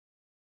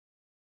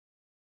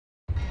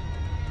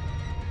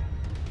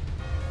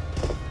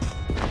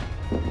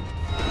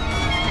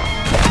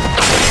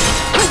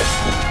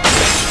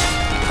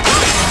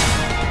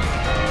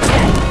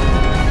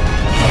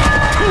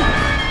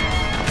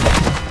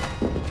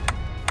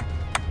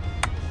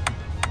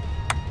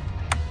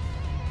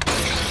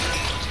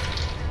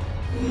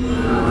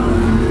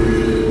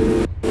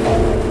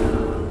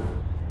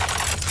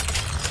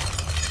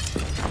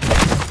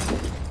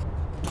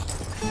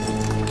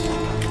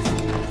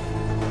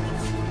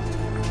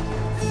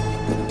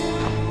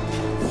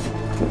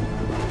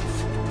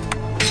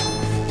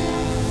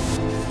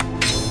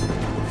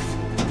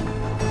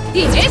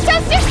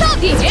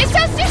ディレーショ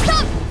ンシフト。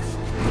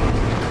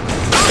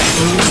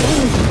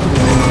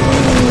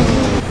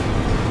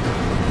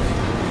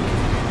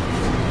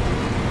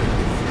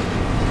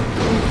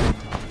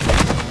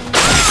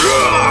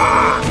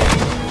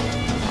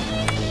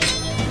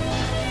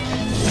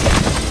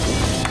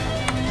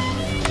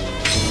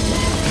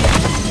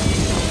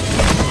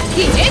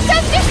ディレーション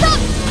シフト。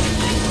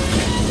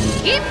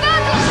インバ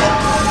ート。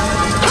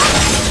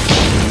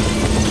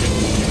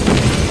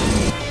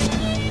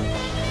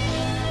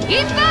イ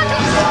ンバー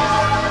ト。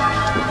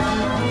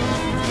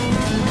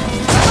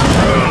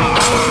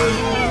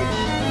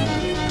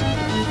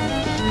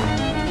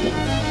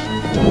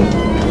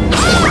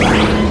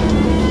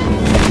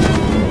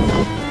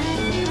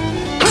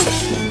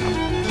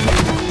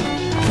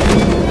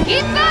イ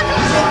ンバー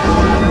ト。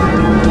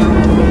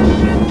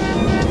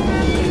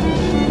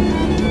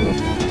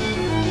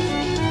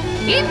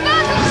インバ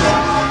ート。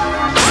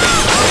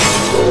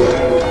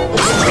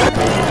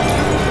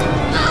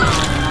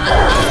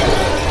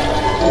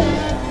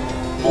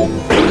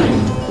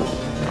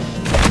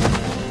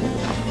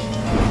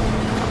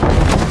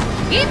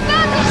インバ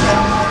ート。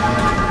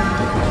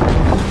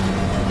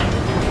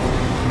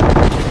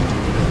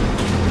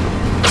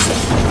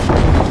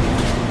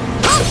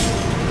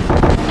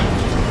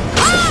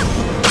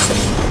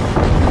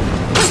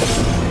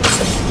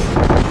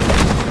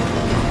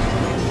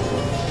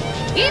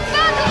インバ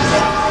ート。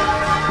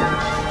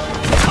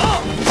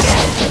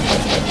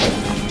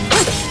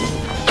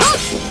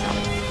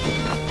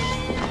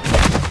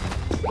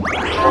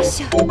よい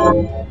しょ。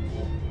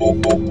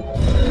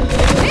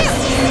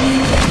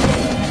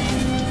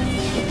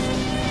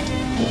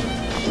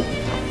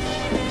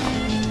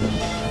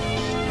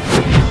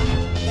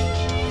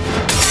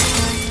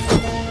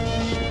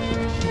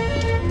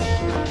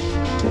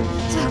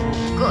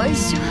よい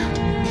しょ。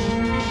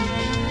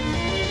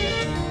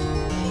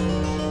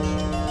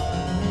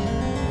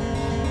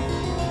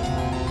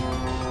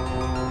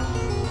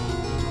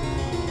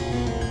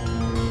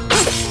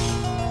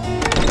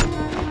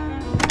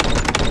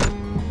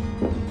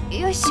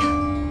よいしょ。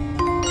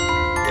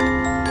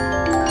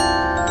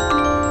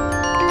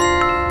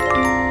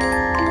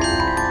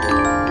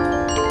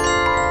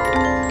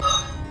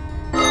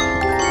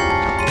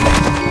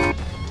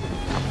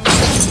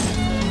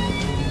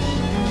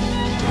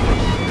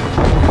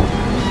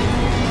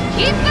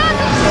インバー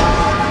ト。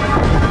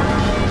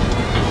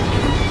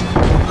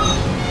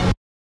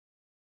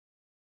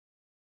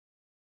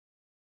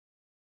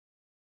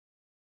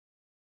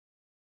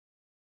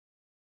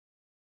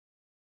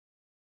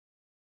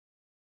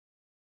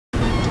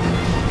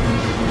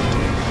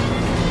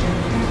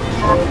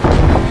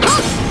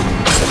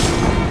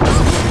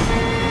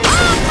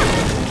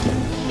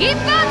イン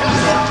バー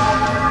ト。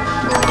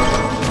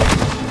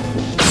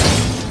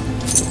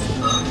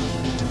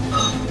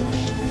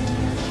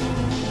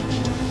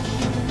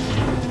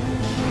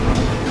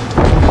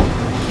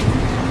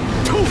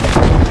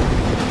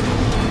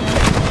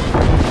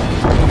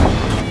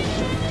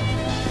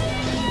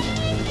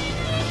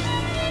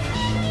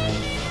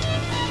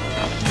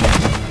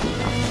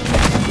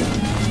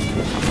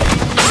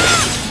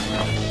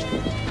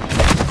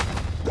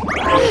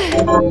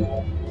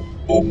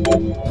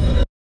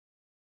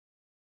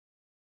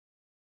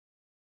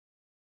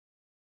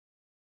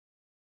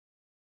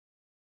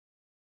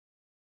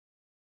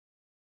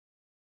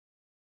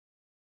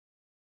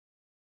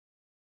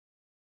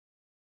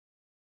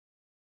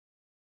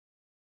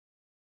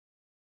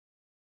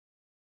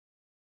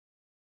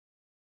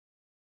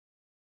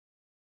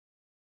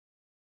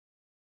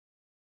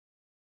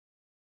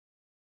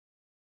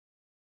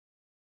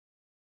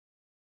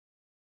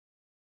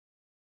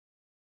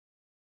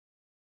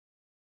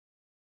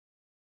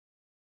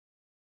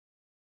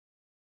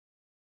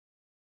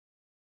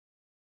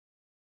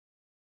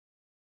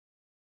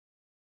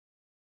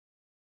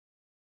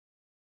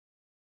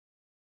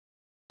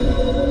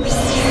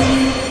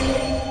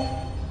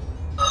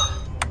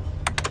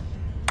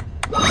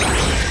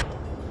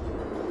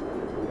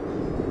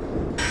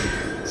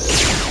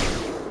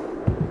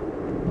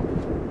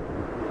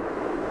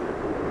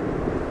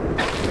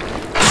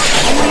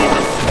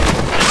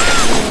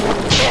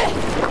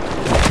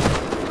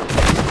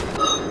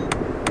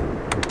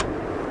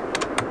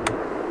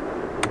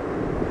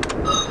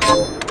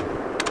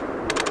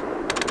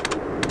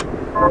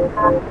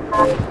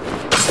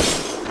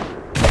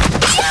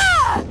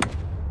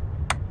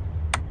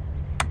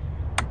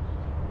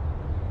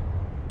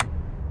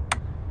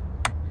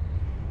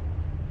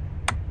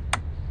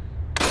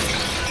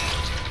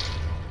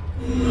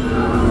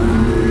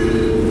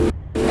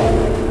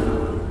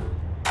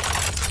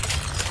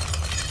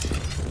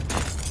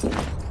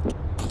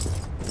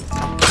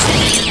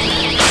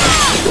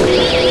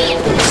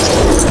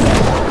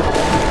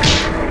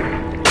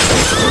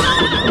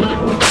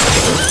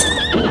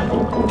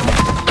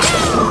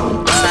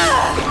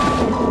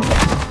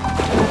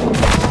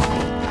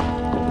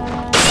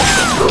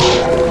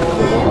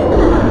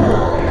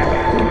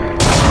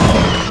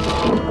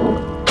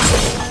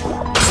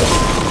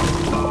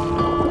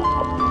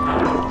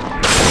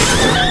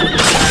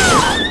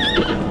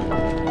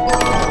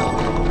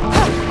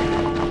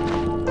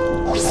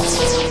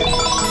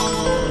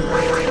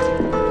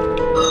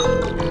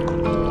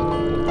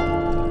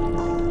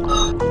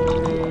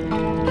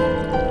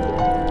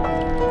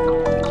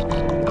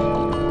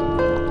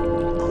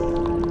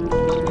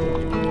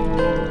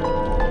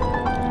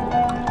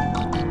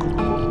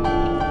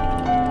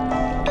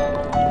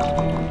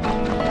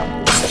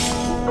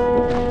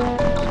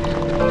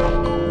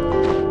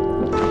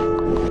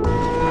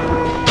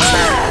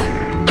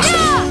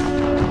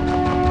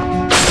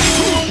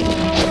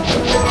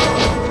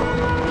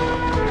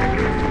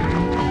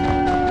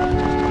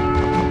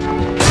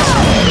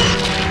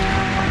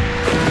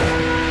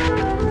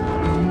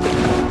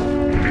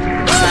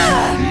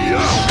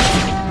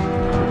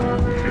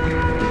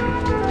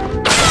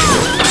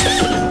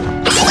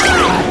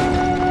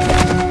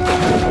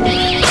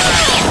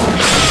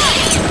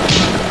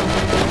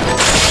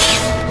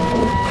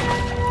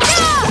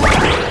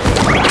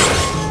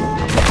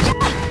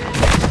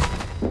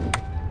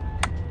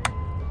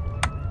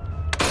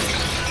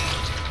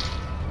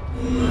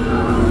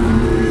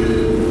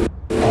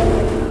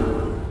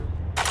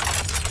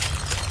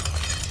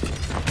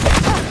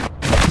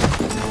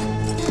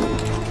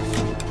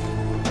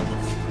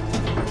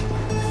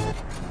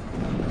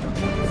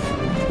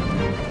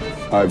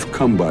I've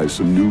come by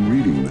some new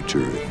reading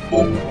material.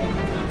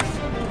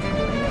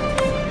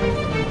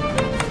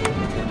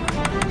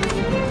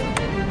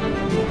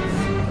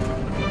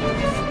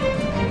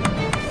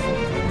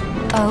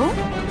 Oh?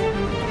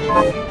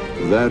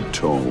 That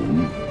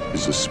tome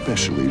is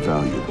especially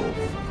valuable.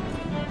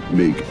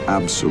 Make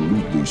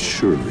absolutely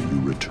sure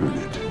you return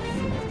it.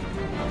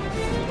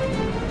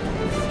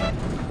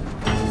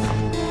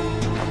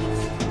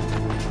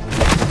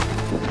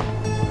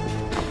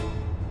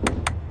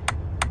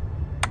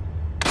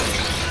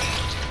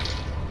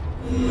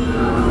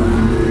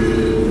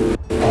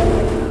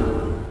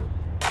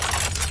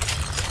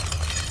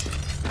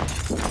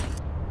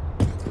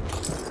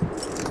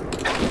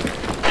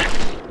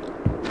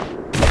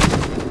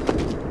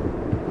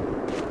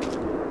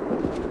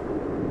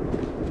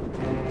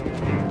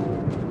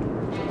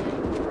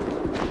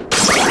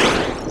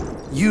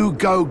 You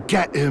go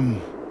get him.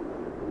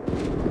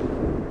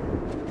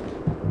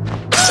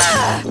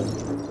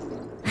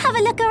 Have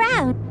a look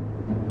around.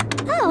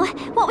 Oh,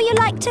 what would you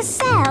like to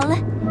sell?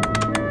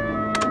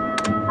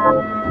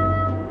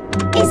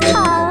 Is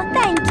Carl,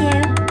 thank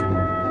you.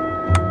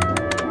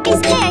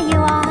 Is here you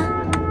are.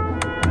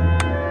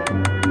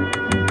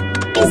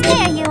 Is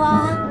here you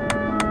are.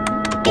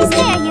 Is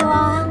here you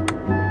are.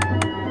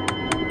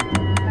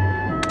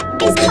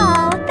 Is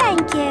Carl,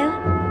 thank you.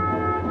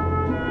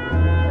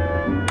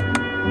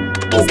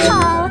 Is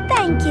Carl,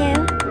 thank you.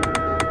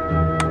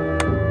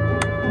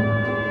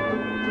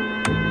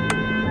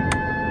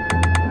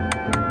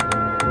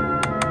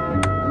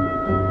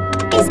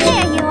 Is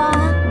here you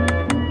are.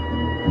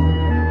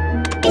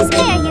 Is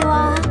here you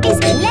are. Is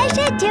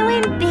pleasure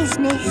doing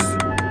business.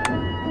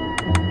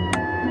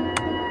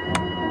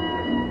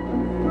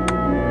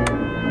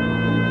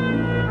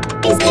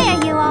 Is here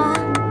you are.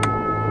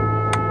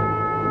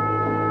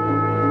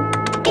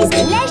 Is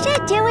pleasure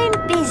doing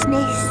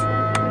business.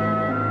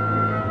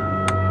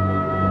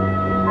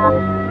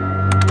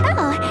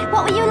 Oh,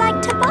 what would you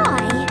like to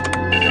buy?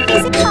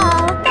 Is it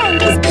Carl?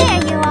 Thank you. Is here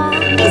you are.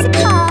 Is it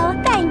Carl?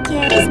 Thank you.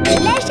 Is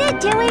pleasure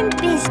doing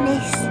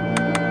business.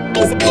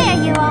 Is it here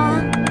you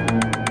are.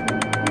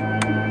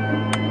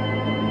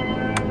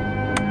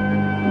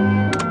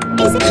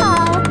 Is it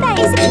Carl?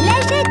 Thank you. Is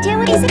pleasure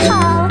doing. Is it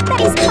Carl?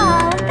 Is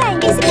Carl?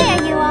 Thank you. Is here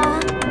you are.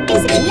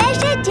 Is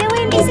pleasure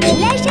doing. Is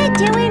pleasure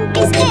doing.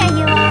 Is here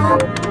you are.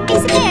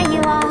 Is here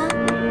you are.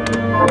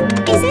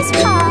 Is this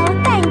Carl?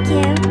 Thank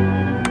you.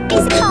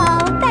 Is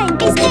Carl,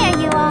 thank you. Is here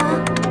you are.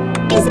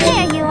 Is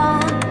here you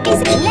are.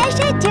 Is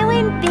pleasure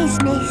doing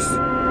business.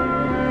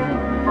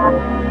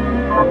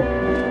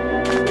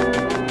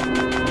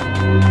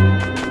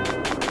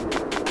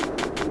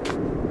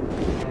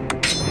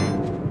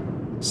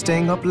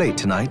 Staying up late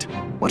tonight?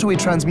 What are we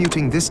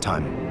transmuting this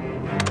time?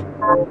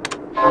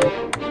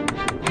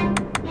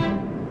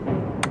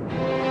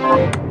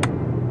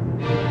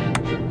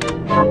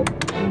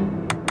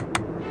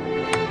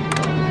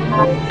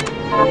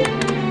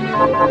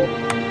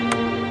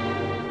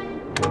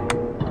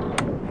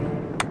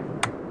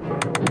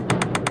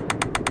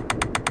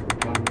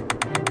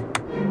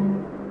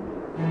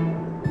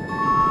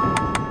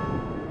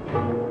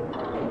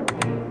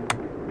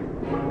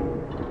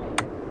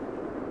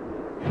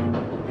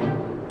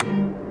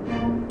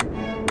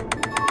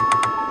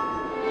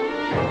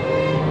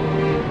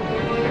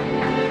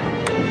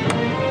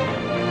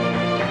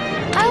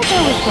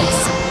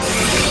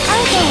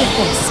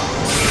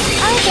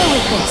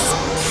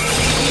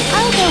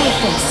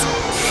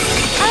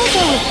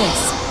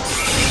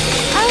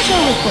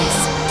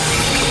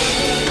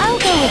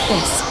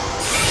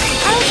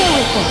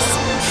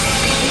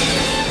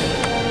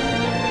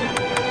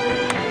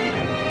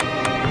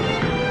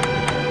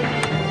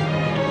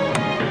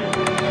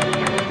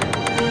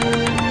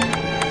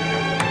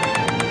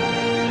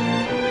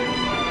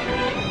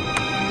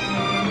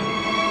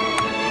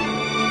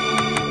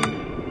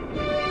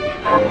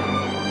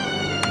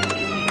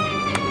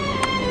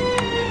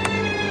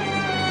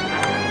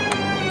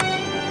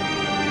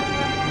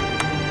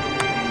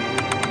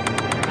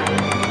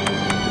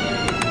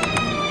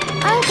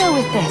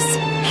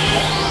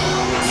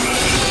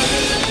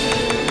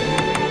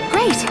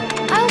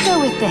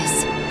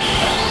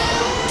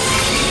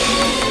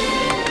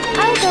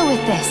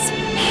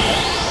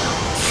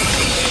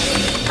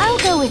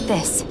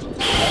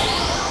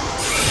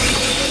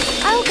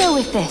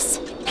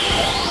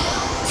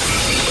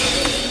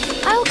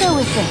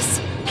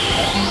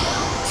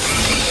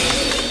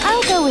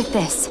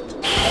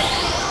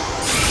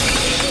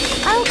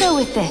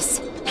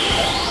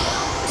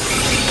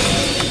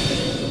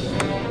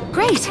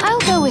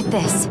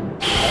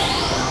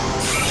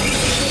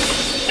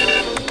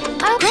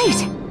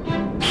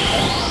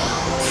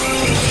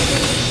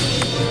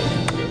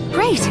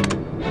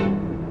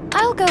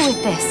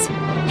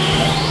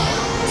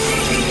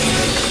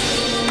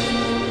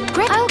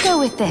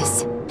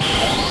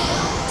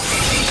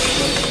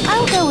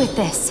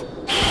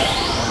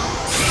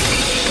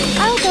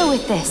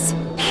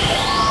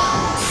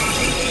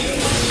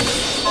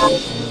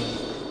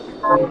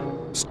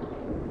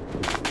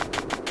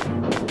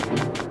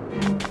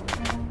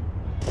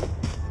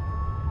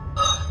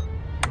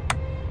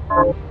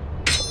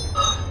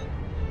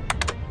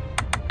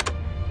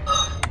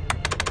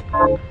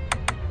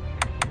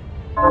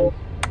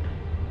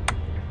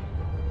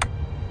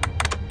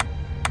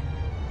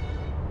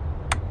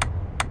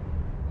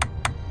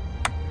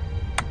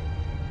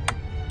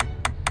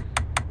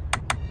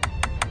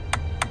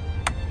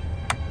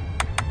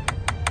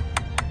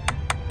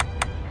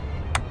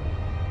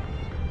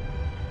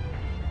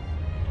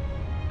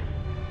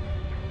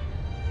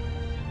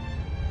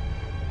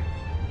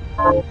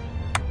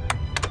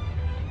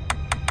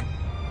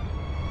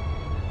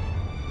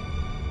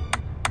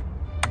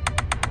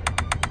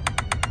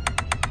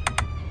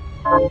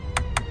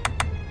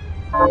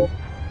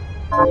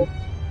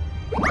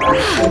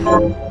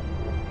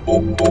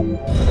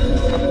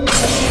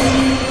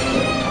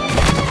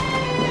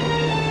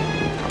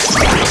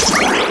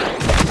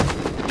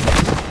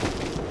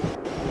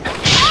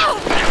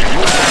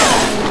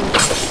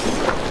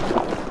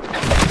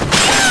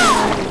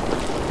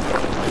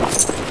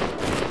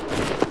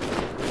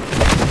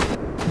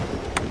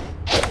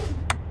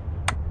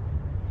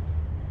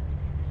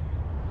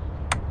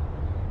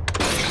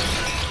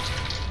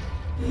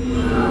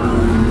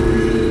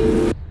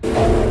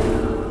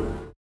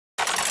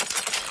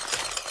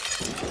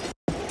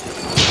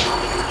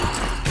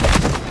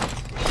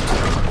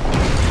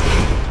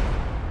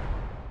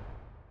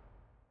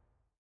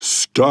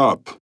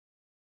 Stop!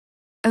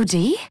 OD?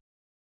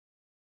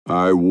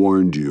 I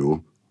warned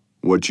you.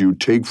 What you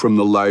take from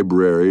the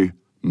library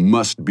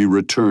must be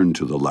returned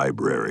to the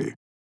library.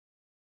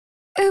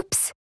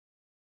 Oops.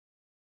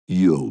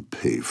 You'll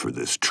pay for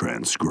this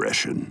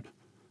transgression.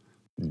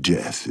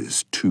 Death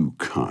is too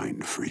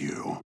kind for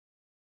you.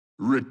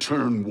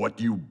 Return what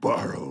you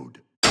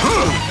borrowed.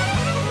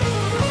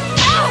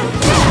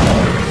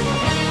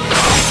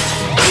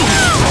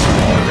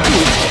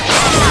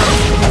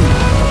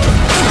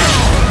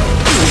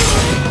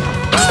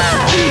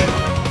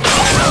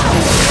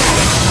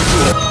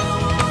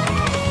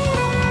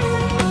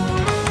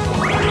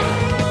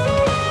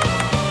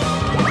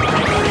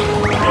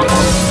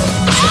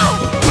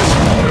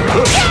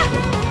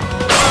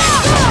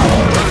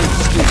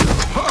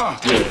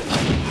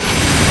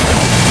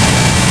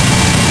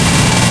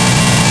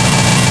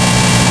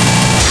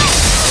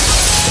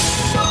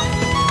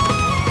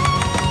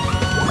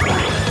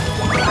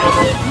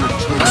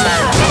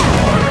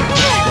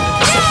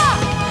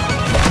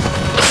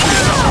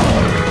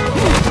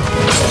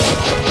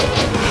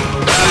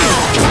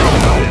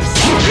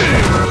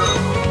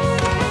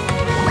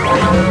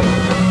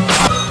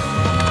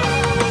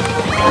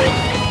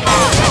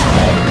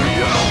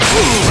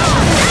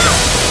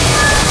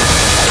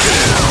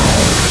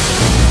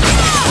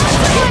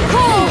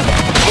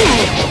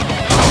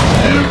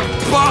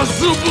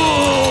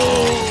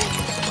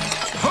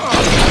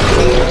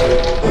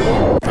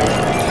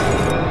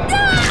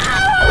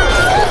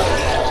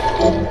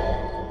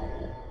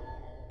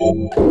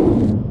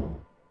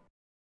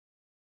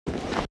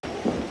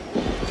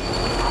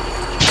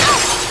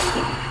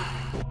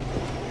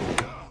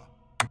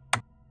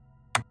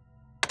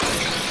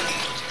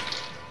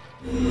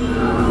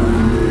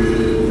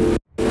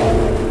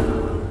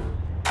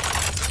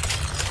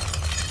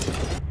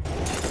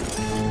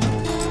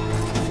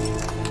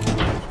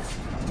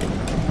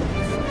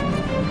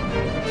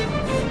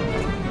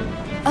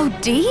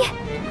 OD?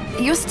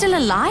 You're still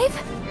alive?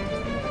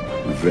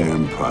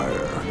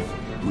 Vampire,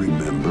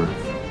 remember?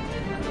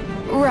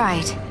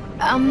 Right.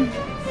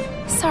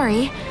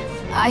 Sorry.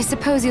 I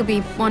suppose you'll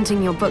be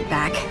wanting your book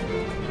back.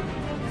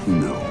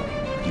 No,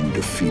 you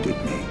defeated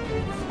me,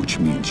 which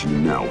means you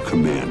now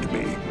command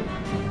me.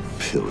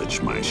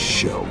 Pillage my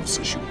shelves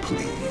as you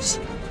please.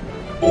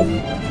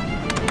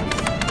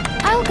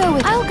 I'll go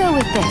with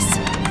this.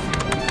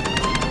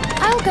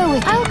 I'll go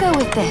with this. I'll go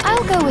with this.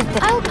 I'll go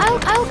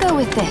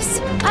with this.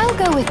 I'll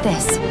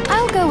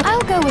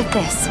go with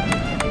this.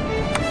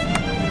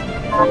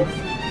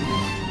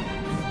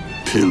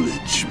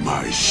 Pillage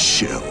my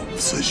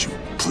shelves as you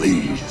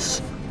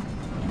please.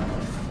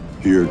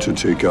 Here to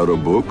take out a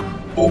book?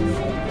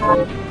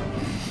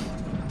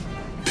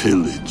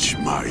 Pillage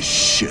my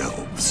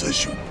shelves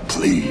as you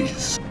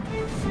please.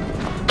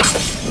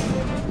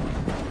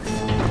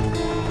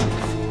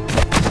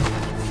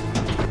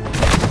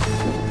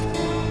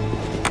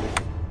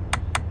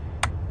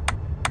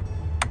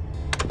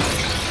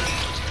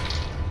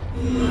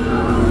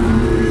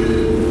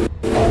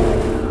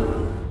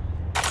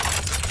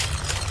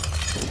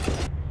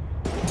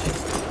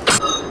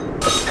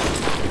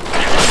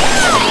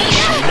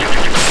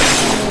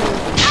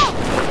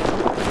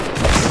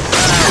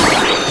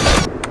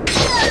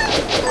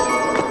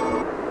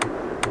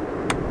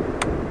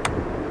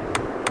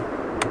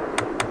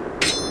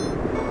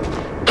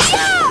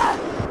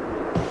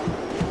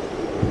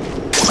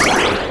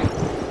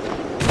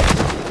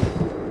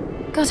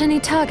 Got any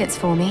targets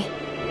for me?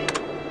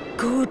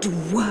 Good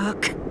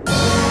work.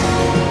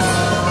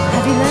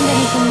 Have you learned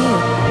anything new?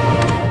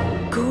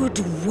 Good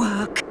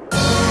work.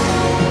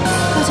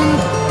 Got any...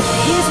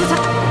 Here's what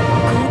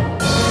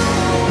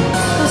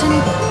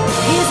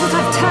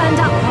I've turned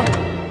up on.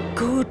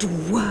 Good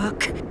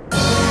work.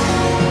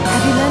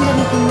 Have you learned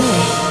anything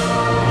new?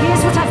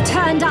 Here's what I've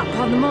turned up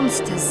on the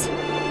monsters.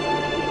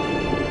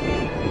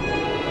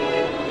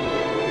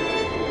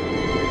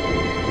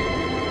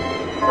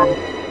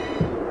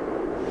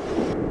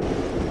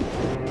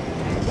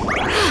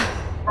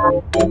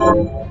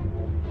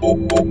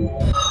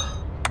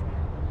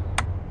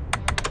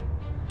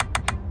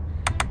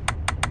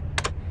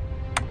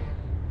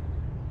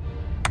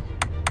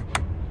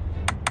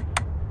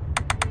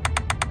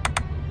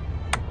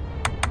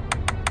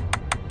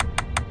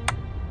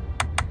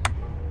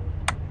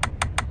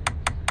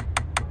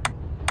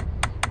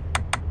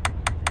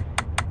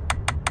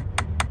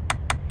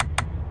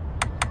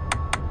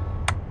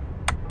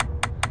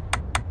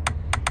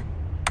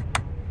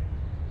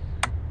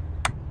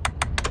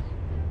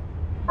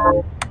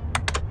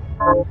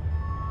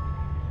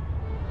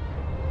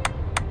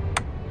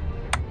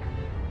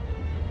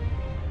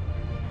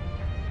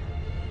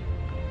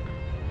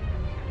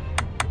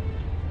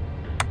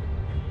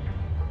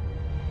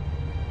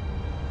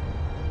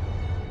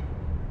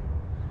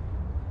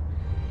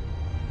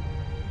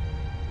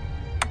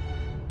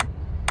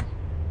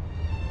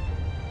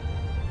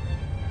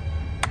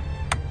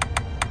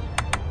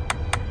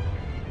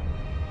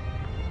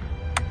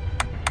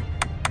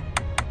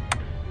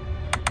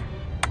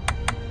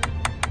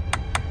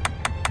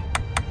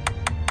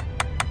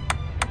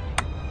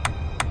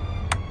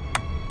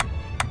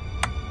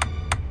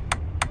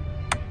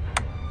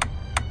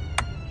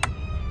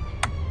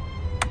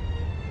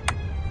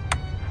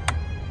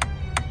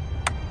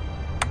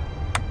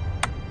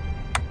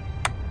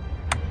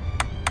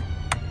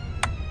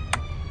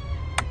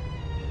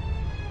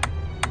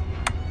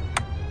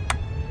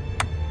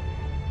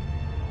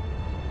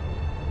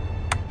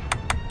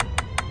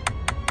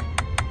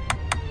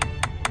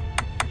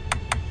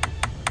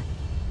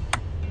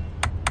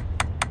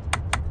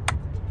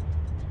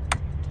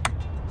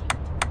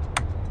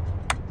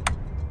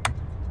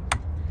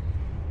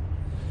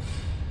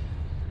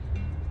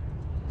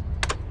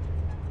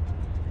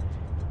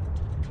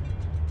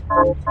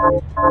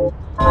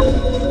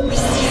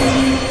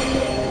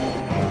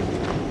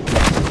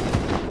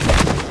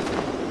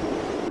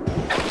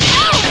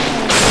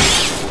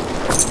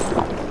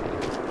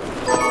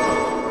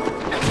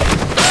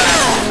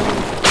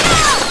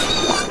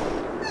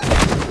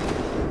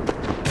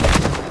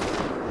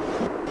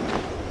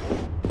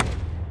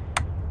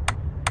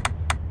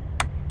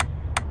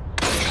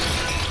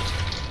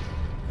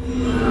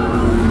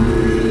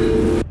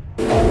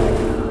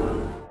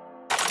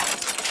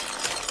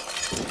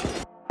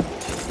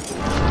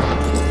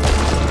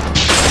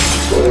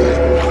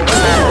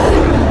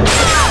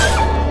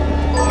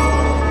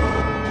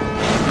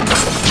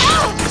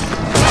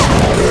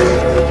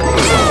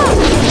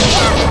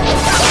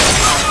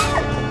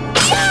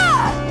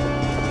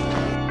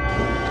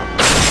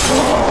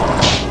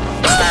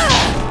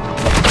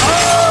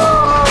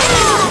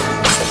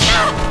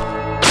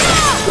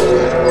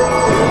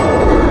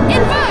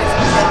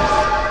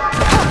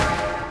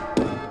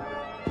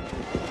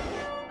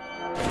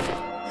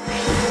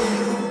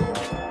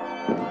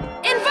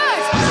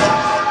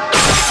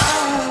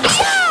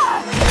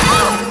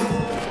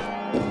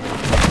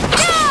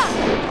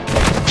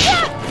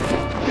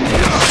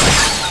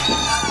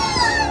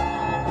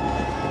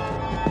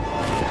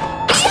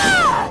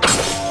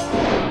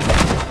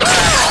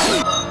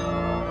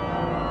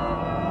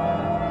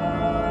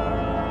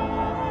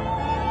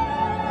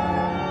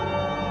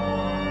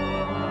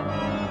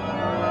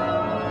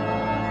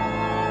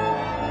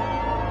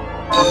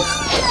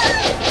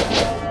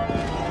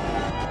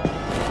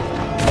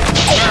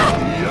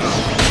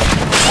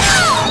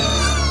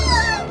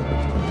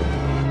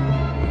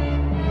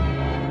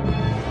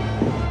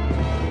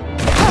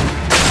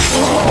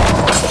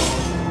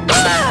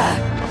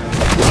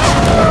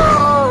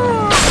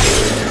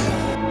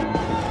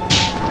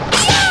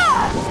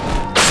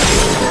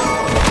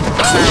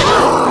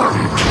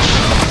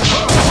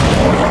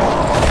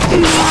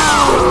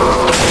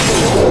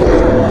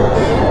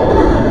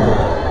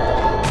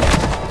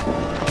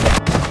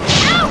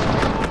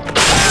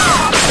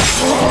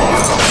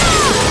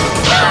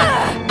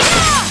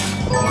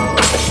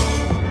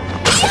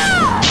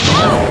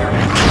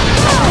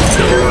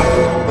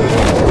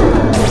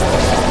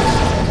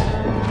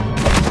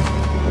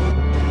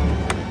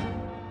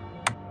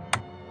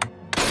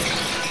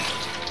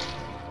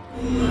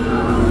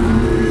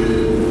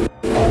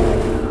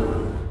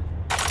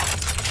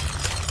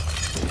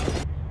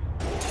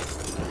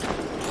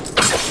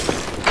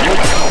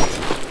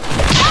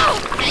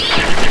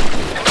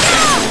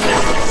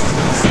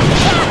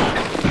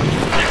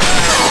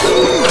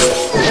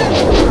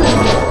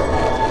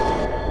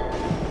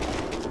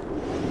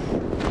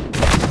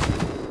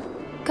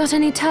 Got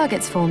any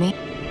targets for me?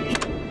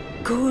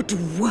 Good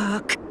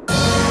work. Got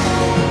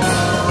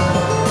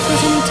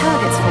any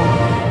targets for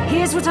me?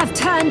 Here's what I've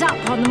turned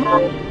up on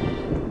the...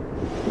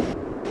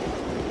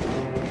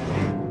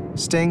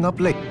 Staying up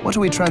late. What are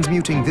we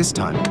transmuting this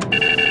time?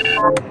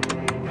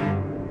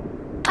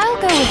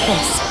 I'll go with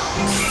this.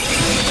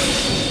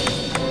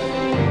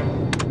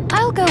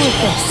 I'll go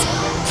with this.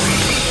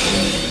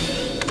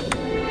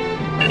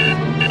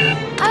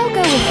 I'll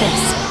go with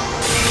this.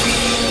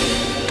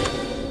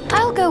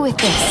 I'll go with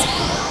this.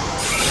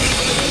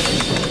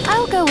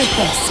 I'll go with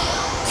this.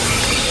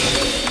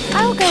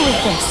 I'll go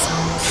with this.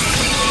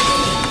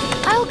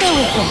 I'll go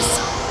with this.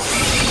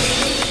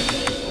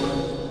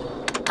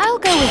 I'll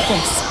go with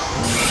this.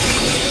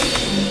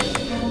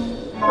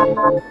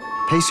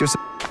 Pace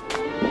yourself.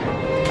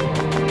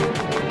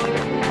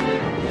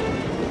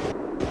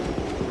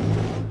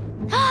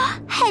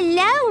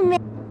 Hello, mi-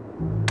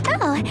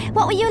 Oh,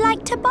 what would you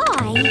like to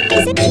buy?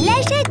 Is it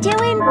leisure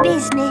doing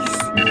business?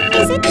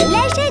 Is it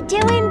leisure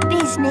doing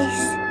business?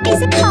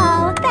 Is it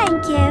car?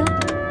 Thank you.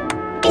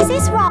 Is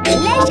this right?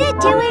 Leisure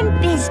doing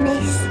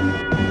business.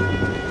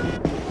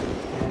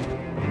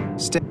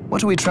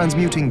 What are we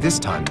transmuting this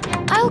time?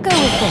 I'll go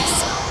with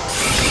this.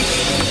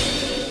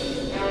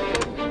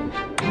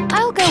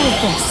 I'll go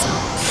with this.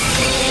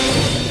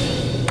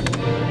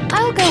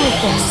 I'll go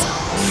with this.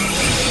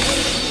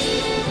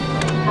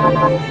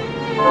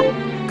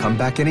 Come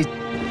back any...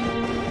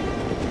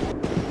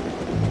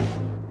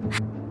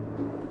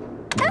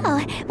 Oh,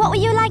 what would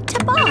you like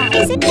to buy?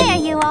 Is it there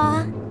you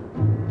are?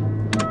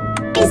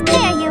 Is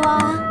there you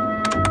are?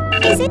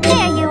 Is it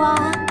there you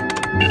are?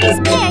 Is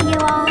there you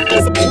are?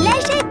 Is it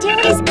leisure doing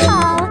his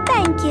car?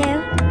 Thank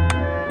you.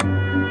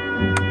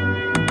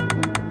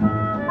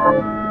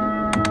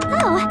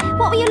 Oh,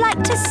 what would you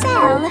like to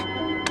sell?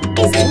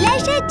 Is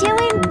leisure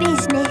doing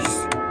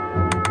business?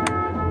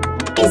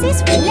 Is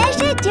this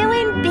leisure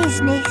doing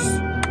business?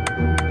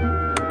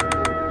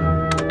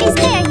 Is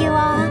there you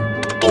are?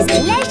 Is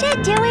leisure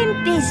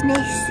doing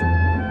business?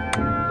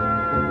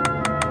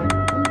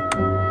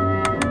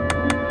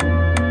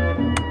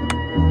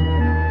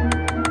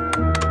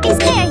 Is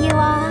there you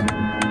are?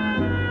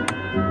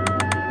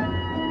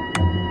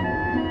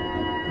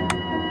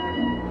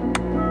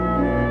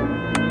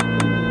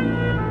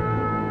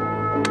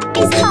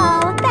 Is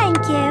car?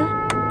 Thank you.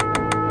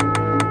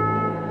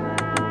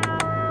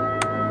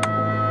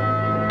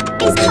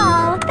 Is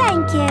car?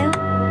 Thank you.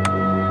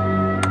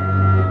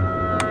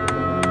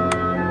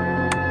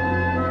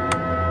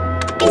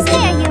 Is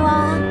there you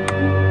are?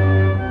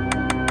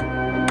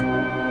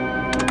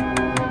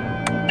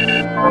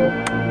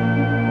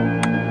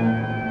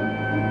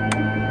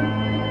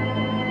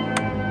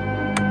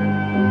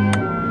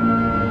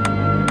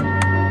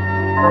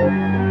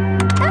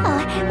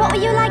 Oh, what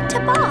would you like to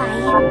buy?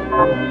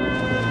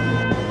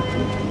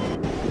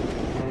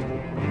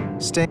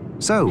 Stay.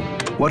 So,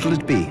 what'll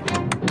it be?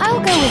 I'll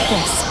go with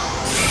this.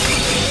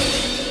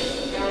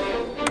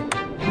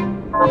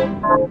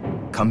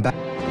 Come back.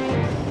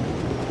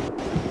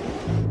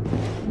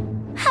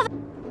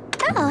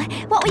 Oh,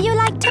 what would you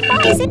like to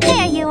buy? Is it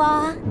there you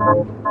are?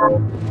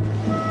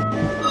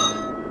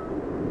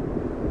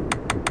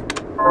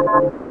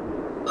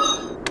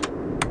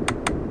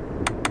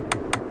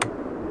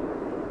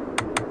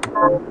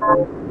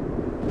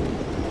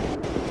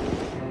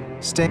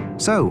 Stay.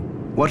 So,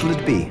 what'll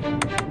it be?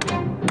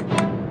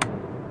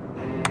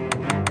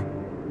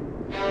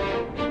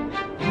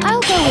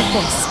 I'll go with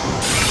this.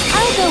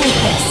 I'll go with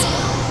this.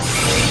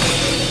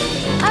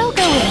 I'll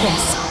go with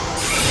this.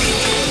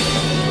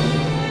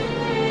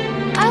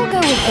 I'll go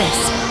with this.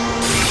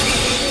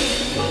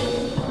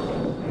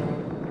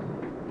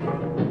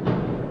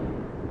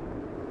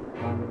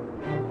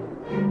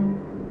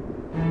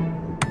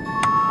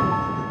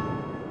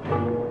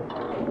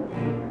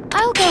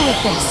 I'll go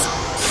with this.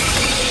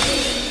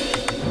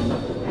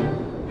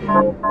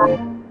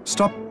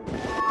 Stop.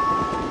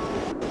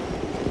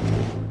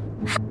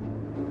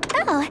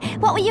 Oh,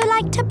 what would you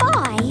like to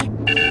buy?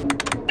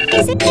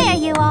 Is it there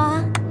you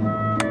are?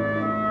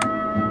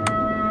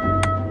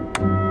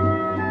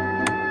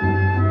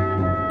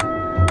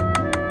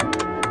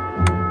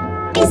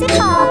 Is it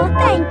car?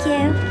 Thank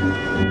you.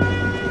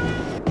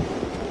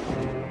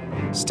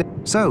 Stay.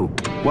 So,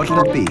 what'll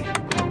it be?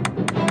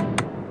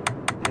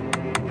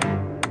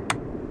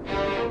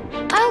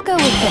 I'll go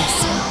with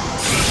this.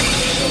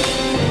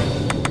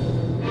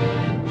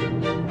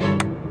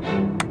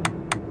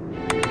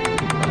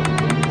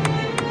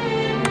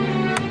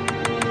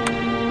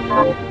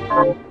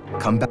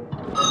 Come back.